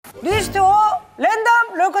뉴이스트워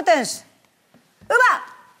랜덤 롤코 댄스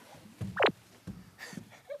음악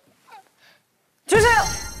주세요.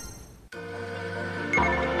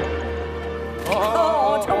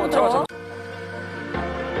 처음부터.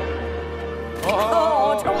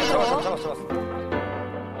 잡았어.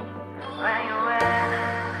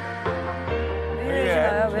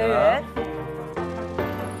 왜?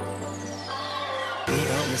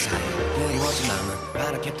 이러는 사이 그리워진 마음은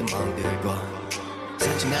바라켰던 멍들고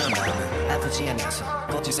산책나는 마음은 아프지 않아서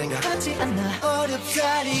걷지 생각하지 않아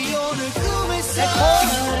어렵다니 오늘 꿈에서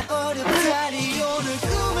어렵다니 오늘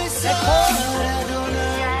꿈에서 라도 널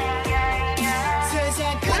세상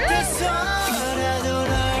끝에서라도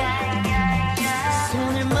널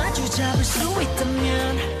손을 마주 잡을 수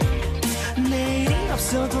있다면 내일이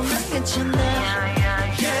없어도 난 괜찮아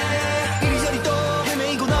이리저리 또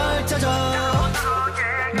헤매이고 널 찾아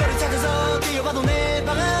너를 찾아서 뛰어봐도 내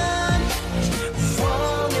방안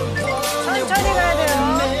천천히 가야 돼요.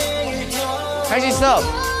 할 수 있어.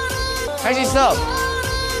 할 수 있어.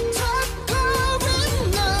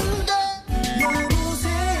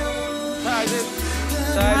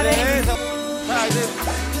 자, 이제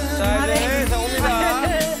해서 옵니다.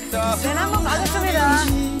 弦 한번 맞았습니다.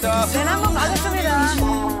 弦 한번 맞았습니다.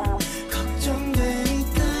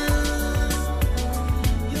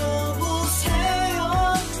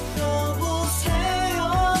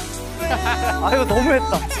 아, 이거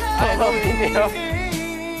너무했다. 아, 너무 긴데요.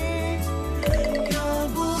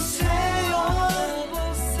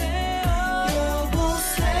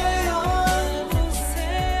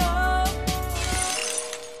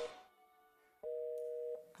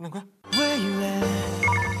 끝난 거야?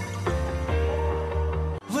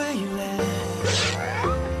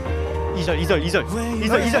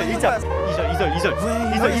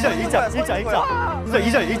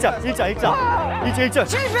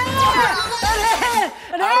 실패!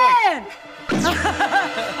 렌!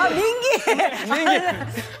 아, 민기!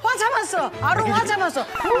 화 참았어. 아롱 화 참았어.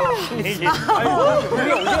 우리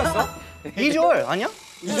어디 갔어? 2절 아니야?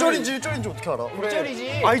 2절인지 1절인지 어떻게 알아?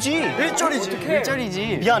 1절이지. 알지. 1절이지.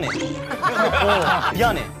 1절이지. 미안해.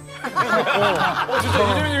 미안해. 진짜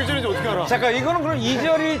 2절인지 1절인지 어떻게 알아? 잠깐 이거는 그럼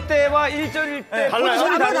 2절일 때와 1절일 때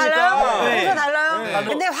포지션이 달라요? 네. 포지션 달라요? 네.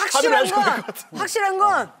 근데 합의를 하셔야 될것 같은데. 확실한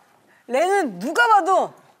건 렌은 누가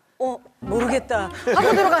봐도 모르겠다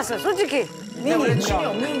하고 들어갔어. 솔직히. 민기. 춤이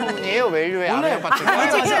없는 분이에요, 웰류의 아메 파트.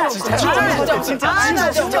 진짜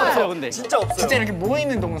없어요, 근데. 진짜 없어요. 진짜 이렇게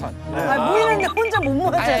모이는 동선. 모이는데 혼자 못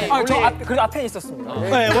모았잖아요. 저 그 앞에 있었습니다.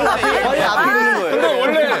 네, 원래 앞에 있는 거예요.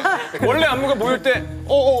 근데 원래 안무가 모일 때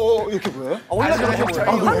이렇게 보여요? 원래 그렇게 보여요.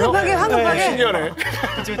 황급하게. 신기하네.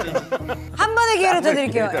 한 번의 기회를 더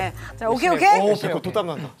드릴게요. 네. 자, 오케이. 배꼽 또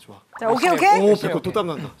땀난다. 좋아. 자, 오케이. 배꼽 또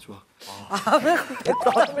땀난다. 좋아. 왜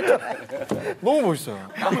너무 멋있어요.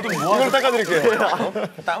 이걸 닦아드릴게요.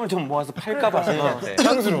 땀을 좀 모아서 팔까봐 생각해.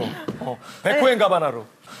 향수로. 백호엔 가바나로.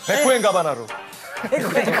 백호엔 가바나로.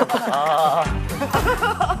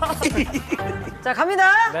 자,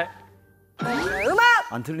 갑니다. 네. 자, 음악.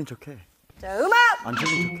 안 틀린 척해. 자, 음악. 안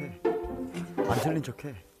틀린 척해. 안 틀린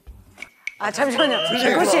척해. 아, 잠시만요.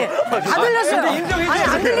 그렇지. 다 들렸어요. 인정이지. 아니,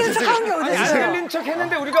 안 들리는 척 하는 게 어디 안 있어요? 들린 척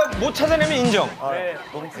했는데 우리가 못 찾아내면 인정.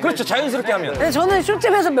 그렇죠, 자연스럽게 하면. 근데 저는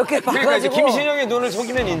쇼점에서 몇 개 그러니까 이제 봐가지고. 김신영의 눈을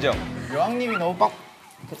속이면 인정. 여왕님이 너무 빡.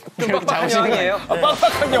 좀 빡빡한 여왕이에요.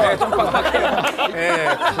 빡빡한 여왕. 좀 빡빡해요.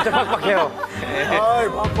 진짜 빡빡해요. 아이,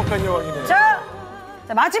 빡빡한 여왕이네. 자,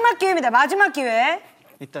 마지막 기회입니다. 마지막 기회.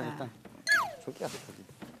 일단. 저기야.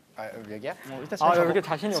 아, 여기야? 아, 이렇게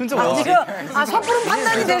자신이 없어. 지금 섣부른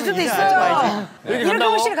판단이 될 수도 있어요. 이렇게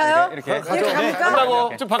혹시 가요? 이렇게. 갑니까?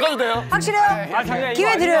 한다고. 좀 바꿔도 돼요? 확실해요?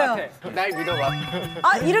 기회 드려요. 날 믿어봐.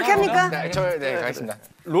 아, 이렇게 합니까? 네, 가겠습니다.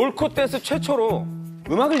 롤코 댄스 최초로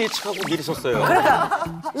음악을 예측하고 미리 썼어요. 그러니까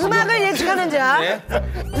음악을 예측하는 자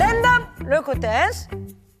랜덤 롤코 댄스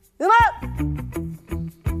음악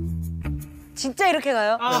진짜 이렇게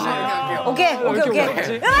가요? 오케이. 음악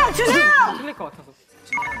주세요! 틀릴 것 같아서.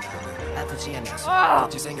 아프지 않아서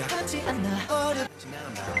걷지 생각하지 않아 어렵지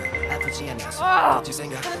않은 마음은 아프지 않아서 걷지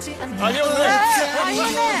생각하지 않아 아니었네.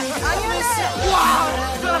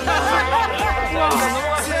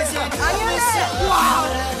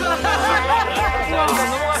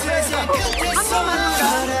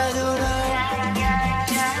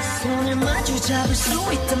 손을 마주 잡을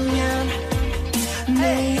수 있다면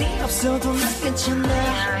내일이 없어도 난 괜찮아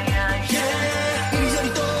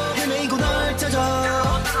이리저리 또 헤매이고 널 찾아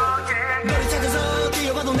너를 찾아서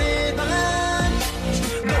뛰어봐도 내 방안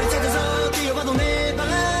너를 찾아서 뛰어봐도 내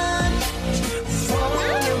방안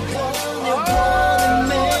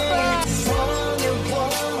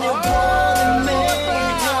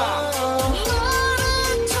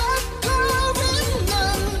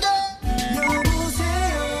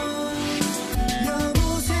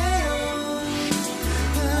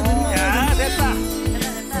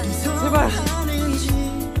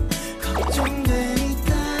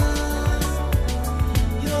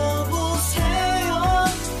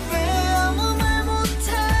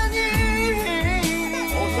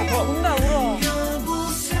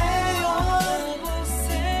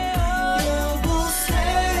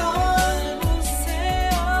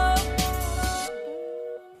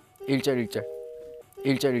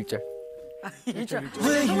 1절.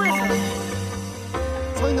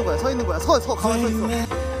 서 있는 거야. 서 가만히 서 있어.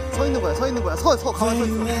 서 있는 거야. 서 가만히 서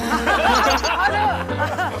있어.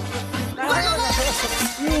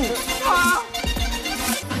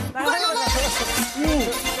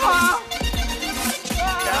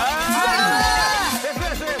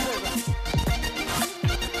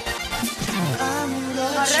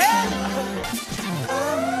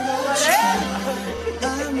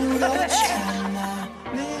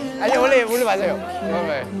 아니 원래 맞아요.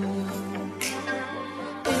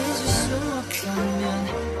 잊을 수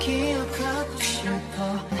없다면 기억하고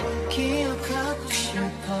싶어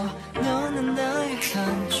너는 나의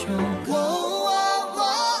한쪽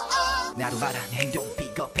나도 말한 행동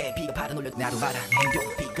비겁해 비겁하다 놀려 나도 말한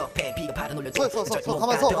행동 비겁해 비겁하다 놀려 서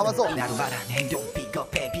가만 서 나도 말한 행동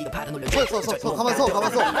비겁해 비겁하다 놀려 서 가만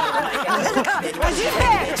서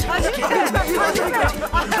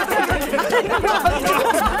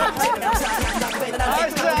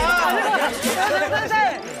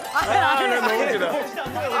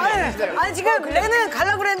아니 지금 렌은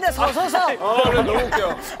가려고 그랬는데 서서. 그래 너무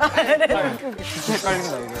웃겨.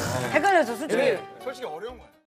 헷갈려서 솔직히. 솔직히 어려운 거야.